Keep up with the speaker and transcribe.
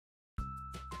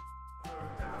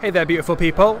Hey there, beautiful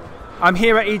people. I'm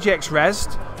here at EGX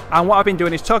Resd, and what I've been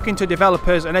doing is talking to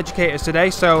developers and educators today.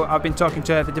 So I've been talking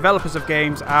to the developers of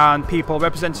games and people,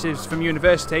 representatives from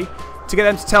university, to get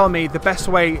them to tell me the best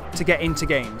way to get into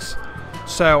games.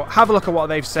 So have a look at what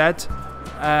they've said,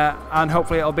 and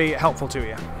hopefully it'll be helpful to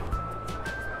you.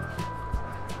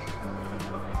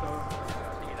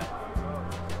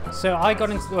 So I got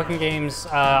into working games.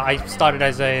 I started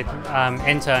as an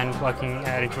intern working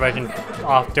at Introversion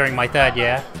during my third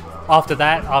year. After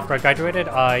that, after I graduated,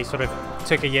 I sort of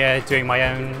took a year doing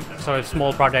my own sort of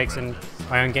small projects and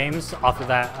my own games. After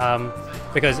that,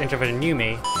 because Introversion knew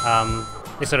me,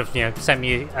 they sort of sent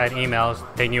me an email.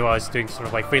 They knew I was doing sort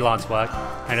of like freelance work,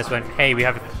 and just went, "Hey, we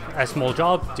have a small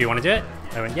job. Do you want to do it?"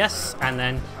 I went, "Yes," and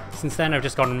then since then I've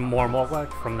just gotten more and more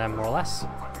work from them, more or less.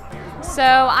 So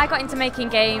I got into making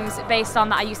games based on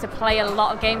that I used to play a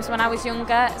lot of games when I was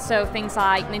younger, so things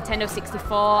like Nintendo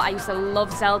 64, I used to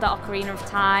love Zelda Ocarina of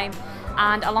Time,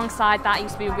 and alongside that I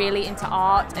used to be really into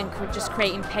art and just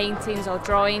creating paintings or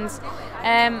drawings.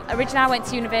 Originally I went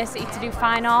to university to do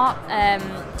fine art,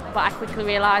 but I quickly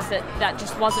realised that that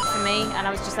just wasn't for me and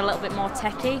I was just a little bit more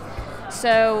techie.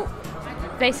 So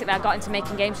basically I got into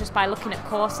making games just by looking at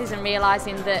courses and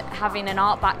realising that having an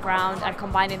art background and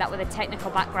combining that with a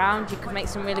technical background, you could make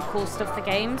some really cool stuff for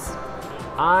games.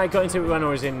 I got into it when I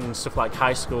was in stuff like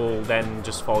high school, then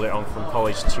just followed it on from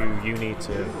college to uni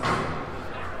to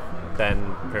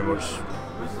then pretty much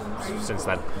since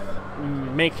then.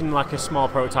 Making like a small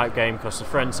prototype game because a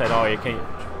friend said, "Oh,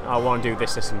 I want to do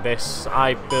this, this and this."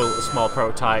 I built a small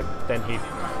prototype, then he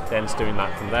then's doing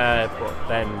that from there, but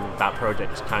then that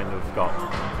project kind of got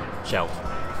shelved.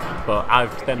 But I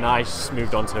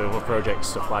moved on to other projects,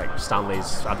 stuff like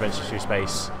Stanley's Adventures Through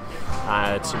Space,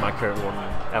 to my current one,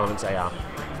 Elements AR.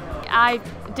 I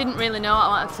didn't really know what I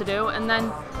wanted to do, and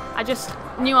then I just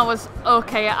knew I was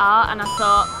okay at art, and I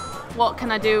thought, what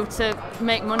can I do to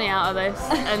make money out of this?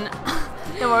 And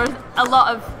there were a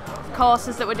lot of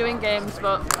courses that were doing games,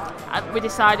 but we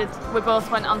decided, we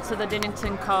both went onto the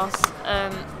Dinnington course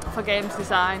for games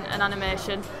design and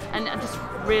animation, and I just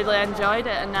really enjoyed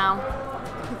it, and now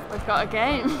we've got a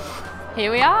game. Here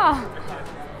we are.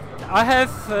 I have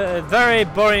very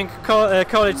boring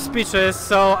college speeches,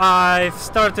 so I've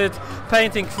started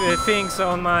painting things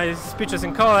on my speeches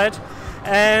in college,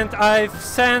 and I've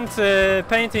sent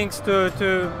paintings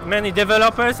to many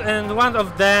developers, and one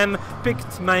of them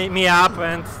picked me up,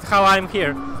 and how I'm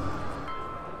here.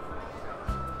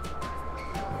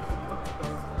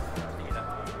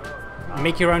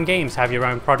 Make your own games, have your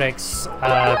own projects.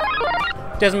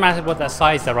 Doesn't matter what that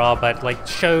size there are, but like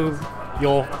show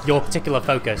your particular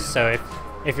focus. So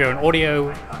if you're an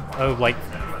audio, like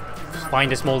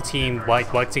find a small team,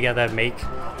 work together, make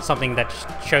something that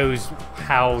shows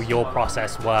how your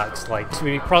process works. Like it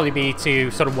would probably be to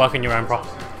sort of work on your own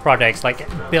projects, like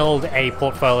build a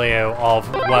portfolio of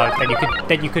work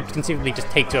that you could conceivably just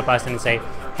take to a person and say,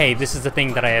 "Hey, this is the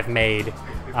thing that I have made,"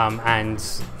 and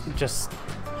just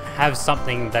have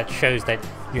something that shows that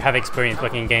you have experience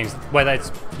working in games, whether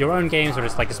it's your own games or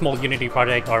it's like a small Unity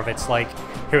project, or if it's like,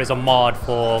 here is a mod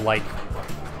for like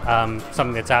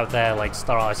something that's out there like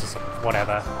Star Oasis or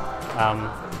whatever.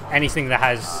 Anything that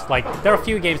has, like, there are a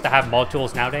few games that have mod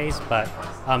tools nowadays, but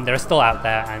they're still out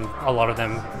there, and a lot of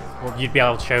them you'd be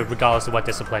able to show regardless of what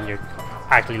discipline you're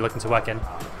actually looking to work in.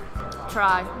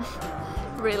 Try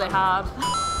really hard.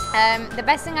 The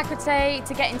best thing I could say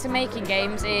to get into making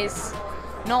games is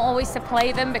not always to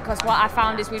play them, because what I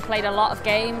found is we played a lot of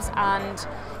games and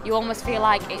you almost feel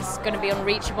like it's going to be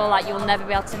unreachable, like you'll never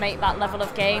be able to make that level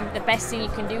of game. The best thing you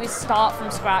can do is start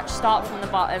from scratch, start from the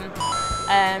bottom.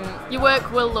 Your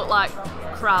work will look like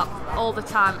crap all the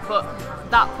time, but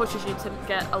that pushes you to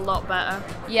get a lot better.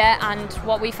 Yeah, and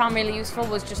what we found really useful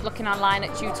was just looking online at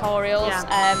tutorials,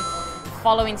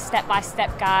 following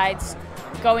step-by-step guides,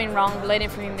 going wrong, learning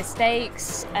from your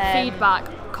mistakes. Feedback,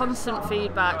 constant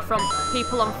feedback from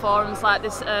people on forums like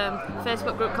this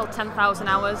Facebook group called 10,000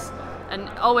 Hours, and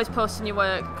always posting your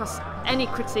work, because any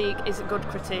critique is a good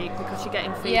critique because you're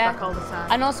getting feedback all the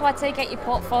time. And also I'd say get your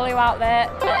portfolio out there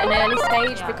at an early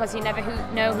stage, because you never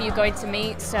know who you're going to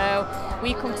meet. So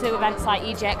we come to events like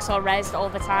EGX or Resd all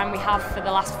the time. We have for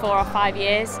the last 4 or 5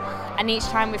 years, and each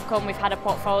time we've come we've had a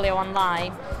portfolio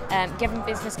online, giving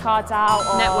business cards out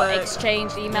or network,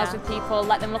 exchange emails with people,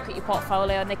 let them look at your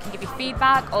portfolio and they can give you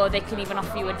feedback, or they can even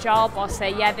offer you a job or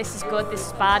say, yeah, this is good, this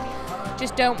is bad.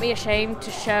 Just don't be ashamed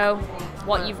to show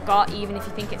what you've got, even if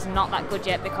you think it's not that good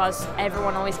yet, because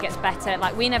everyone always gets better.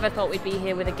 Like, we never thought we'd be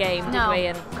here with a game, did we?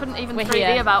 And couldn't even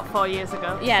 3D about 4 years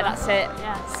ago. Yeah, so, that's it.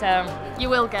 Yeah. So you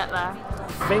will get there.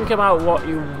 Think about what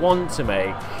you want to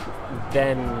make,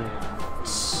 then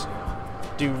projects,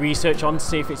 do research on to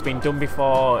see if it's been done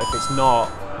before. If it's not,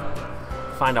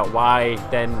 find out why.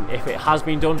 Then if it has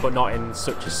been done but not in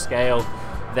such a scale,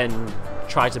 then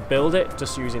try to build it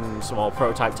just using small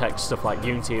prototype text, stuff like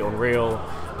Unity, Unreal,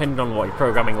 depending on what your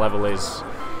programming level is.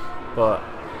 But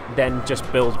then just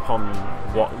build upon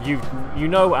what you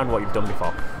know and what you've done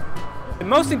before. The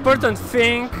most important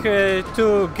thing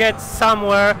to get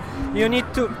somewhere, you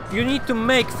need to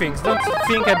make things.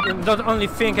 Don't only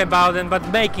think about them,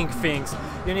 but making things.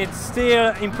 You need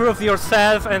still improve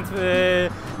yourself and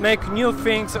make new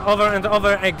things over and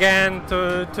over again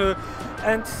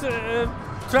and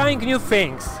trying new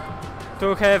things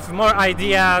to have more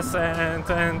ideas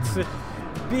and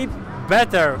be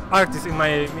better artists in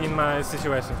my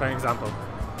situation, for example.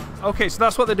 Okay, so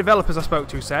that's what the developers I spoke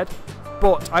to said.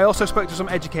 But I also spoke to some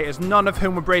educators, none of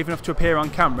whom were brave enough to appear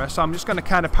on camera, so I'm just going to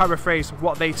kind of paraphrase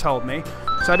what they told me.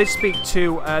 So I did speak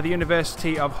to the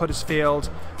University of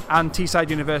Huddersfield and Teesside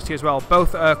University as well.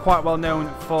 Both are quite well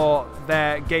known for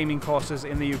their gaming courses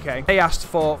in the UK. They asked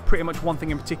for pretty much one thing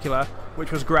in particular,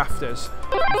 which was grafters.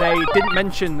 They didn't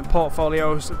mention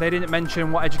portfolios, they didn't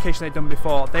mention what education they'd done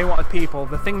before. They wanted people,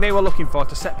 the thing they were looking for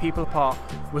to set people apart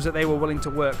was that they were willing to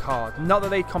work hard. Not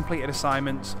that they completed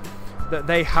assignments, that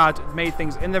they had made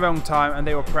things in their own time and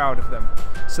they were proud of them.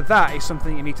 So that is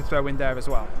something you need to throw in there as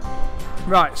well.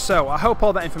 Right, so I hope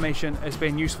all that information has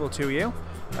been useful to you.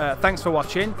 Thanks for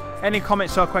watching. Any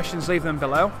comments or questions, leave them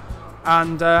below.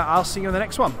 And I'll see you in the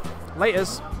next one.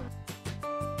 Laters.